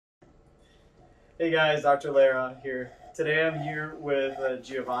Hey guys, Dr. Lera here. Today I'm here with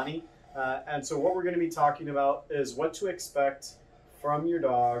Giovanni, and so what we're going to be talking about is what to expect from your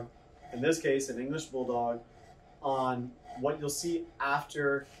dog, in this case an English Bulldog, on what you'll see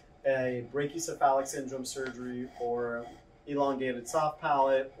after a brachycephalic syndrome surgery or elongated soft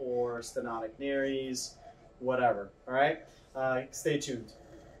palate or stenotic nares, whatever. All right, stay tuned.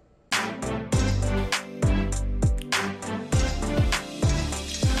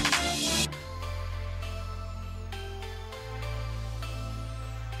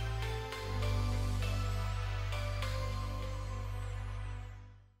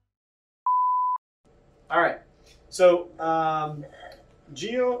 All right, so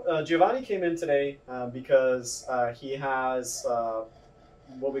Giovanni came in today because he has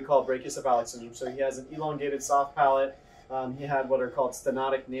what we call brachycephalic syndrome. So he has an elongated soft palate. He had what are called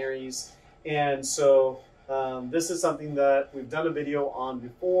stenotic nares, and so this is something that we've done a video on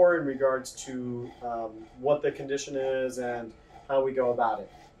before in regards to what the condition is and how we go about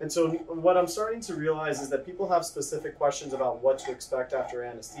it. And so what I'm starting to realize is that people have specific questions about what to expect after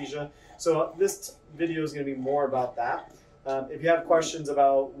anesthesia. So this video is going to be more about that. If you have questions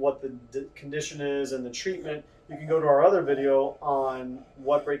about what the condition is and the treatment, you can go to our other video on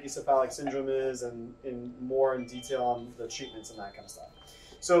what brachycephalic syndrome is and more in detail on the treatments and that kind of stuff.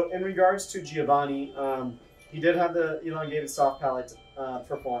 So in regards to Giovanni, he did have the elongated soft palate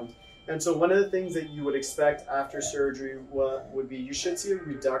performed. And so one of the things that you would expect after surgery would be you should see a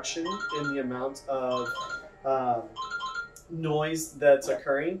reduction in the amount of noise that's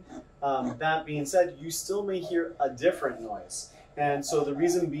occurring. That being said, you still may hear a different noise. And so the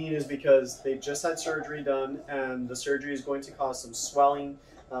reason being is because they just had surgery done, and the surgery is going to cause some swelling,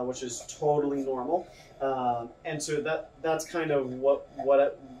 which is totally normal. And so that's kind of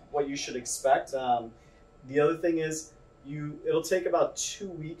what you should expect. The other thing is it'll take about 2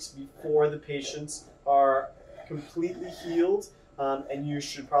 weeks before the patients are completely healed. And you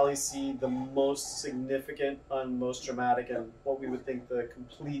should probably see the most significant and most dramatic and what we would think the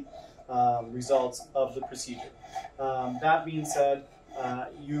complete results of the procedure. That being said,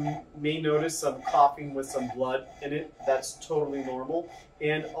 you may notice some coughing with some blood in it. That's totally normal.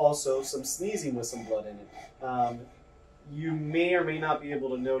 And also some sneezing with some blood in it. You may or may not be able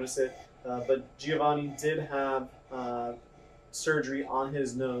to notice it, but Giovanni did have surgery on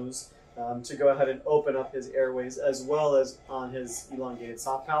his nose to go ahead and open up his airways as well as on his elongated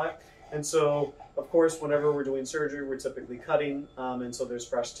soft palate. And so, of course, whenever we're doing surgery, we're typically cutting, and so there's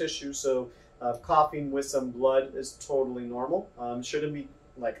fresh tissue. So coughing with some blood is totally normal. Shouldn't be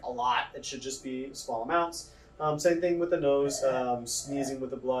like a lot. It should just be small amounts. Same thing with the nose. Sneezing with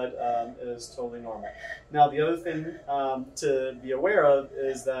the blood is totally normal. Now, the other thing to be aware of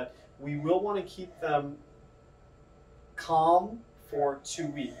is that we will want to keep them calm for 2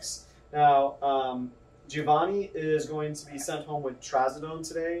 weeks. Now, Giovanni is going to be sent home with trazodone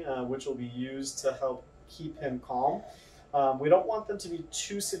today, which will be used to help keep him calm. We don't want them to be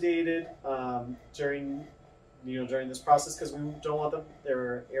too sedated during this process because we don't want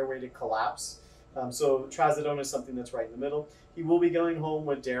their airway to collapse. So trazodone is something that's right in the middle. He will be going home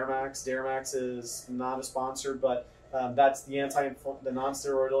with Daramax. Daramax is not a sponsor, but that's the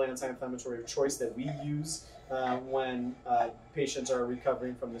non-steroidal anti-inflammatory of choice that we use when patients are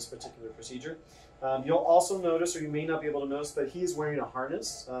recovering from this particular procedure. You'll also notice, or you may not be able to notice, but he is wearing a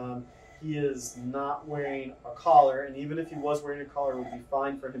harness. He is not wearing a collar, and even if he was wearing a collar, it would be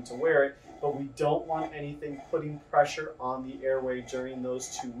fine for him to wear it, but we don't want anything putting pressure on the airway during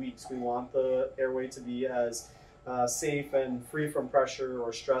those 2 weeks. We want the airway to be as safe and free from pressure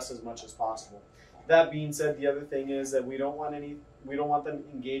or stress as much as possible. That being said, the other thing is that we don't want them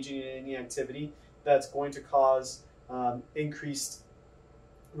engaging in any activity that's going to cause increased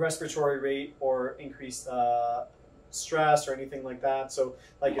respiratory rate or increased stress or anything like that. So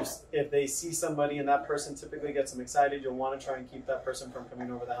like if they see somebody and that person typically gets them excited, you'll want to try and keep that person from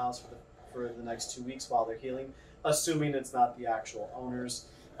coming over the house for the next 2 weeks while they're healing, assuming it's not the actual owners.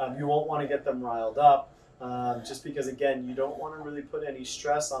 You won't want to get them riled up just because, again, you don't want to really put any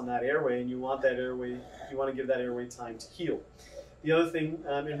stress on that airway, and you want to give that airway time to heal. The other thing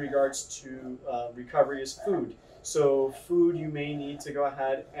in regards to recovery is food. So food, you may need to go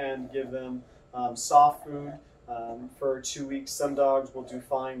ahead and give them soft food for 2 weeks. Some dogs will do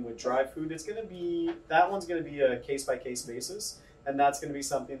fine with dry food. That one's going to be a case-by-case basis, and that's going to be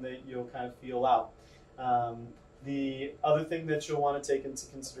something that you'll kind of feel out. The other thing that you'll want to take into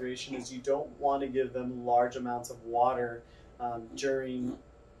consideration is you don't want to give them large amounts of water during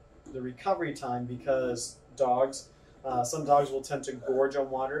the recovery time, because dogs Some dogs will tend to gorge on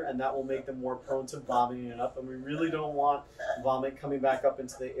water, and that will make them more prone to vomiting it up. And we really don't want vomit coming back up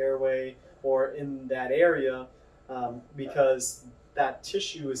into the airway or in that area because that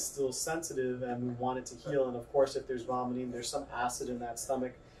tissue is still sensitive and we want it to heal. And of course, if there's vomiting, there's some acid in that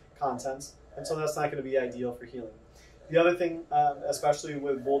stomach contents, and so that's not going to be ideal for healing. The other thing, especially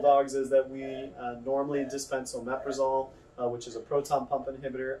with bulldogs, is that we normally dispense omeprazole, which is a proton pump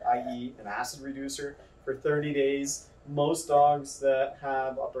inhibitor, i.e. an acid reducer, for 30 days. Most dogs that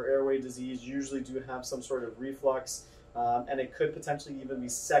have upper airway disease usually do have some sort of reflux, and it could potentially even be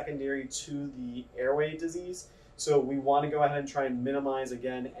secondary to the airway disease. So we want to go ahead and try and minimize,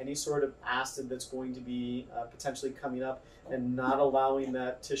 again, any sort of acid that's going to be potentially coming up and not allowing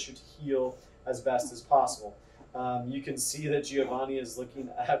that tissue to heal as best as possible. You can see that Giovanni is looking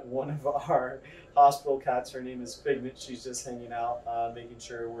at one of our hospital cats. Her name is Figment. She's just hanging out, making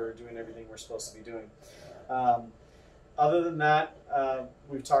sure we're doing everything we're supposed to be doing. Other than that,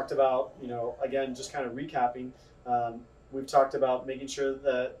 we've talked about, again, just kind of recapping, we've talked about making sure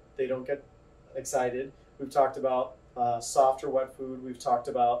that they don't get excited. We've talked about soft or wet food. We've talked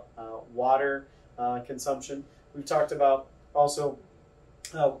about water consumption. We've talked about also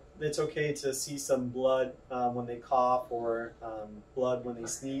it's okay to see some blood when they cough, or blood when they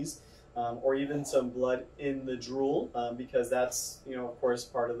sneeze, or even some blood in the drool, because that's, of course,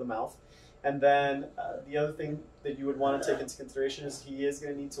 part of the mouth. And then the other thing that you would want to take into consideration is he is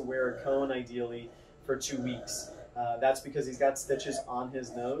going to need to wear a cone, ideally, for 2 weeks. That's because he's got stitches on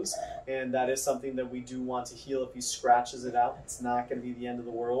his nose, and that is something that we do want to heal. If he scratches it out, it's not going to be the end of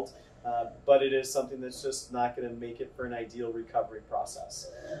the world. But it is something that's just not going to make it for an ideal recovery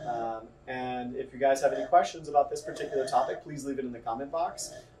process. And if you guys have any questions about this particular topic, please leave it in the comment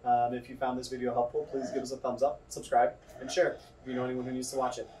box. If you found this video helpful, please give us a thumbs up, subscribe, and share if you know anyone who needs to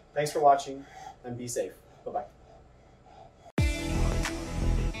watch it. Thanks for watching, and be safe. Bye-bye.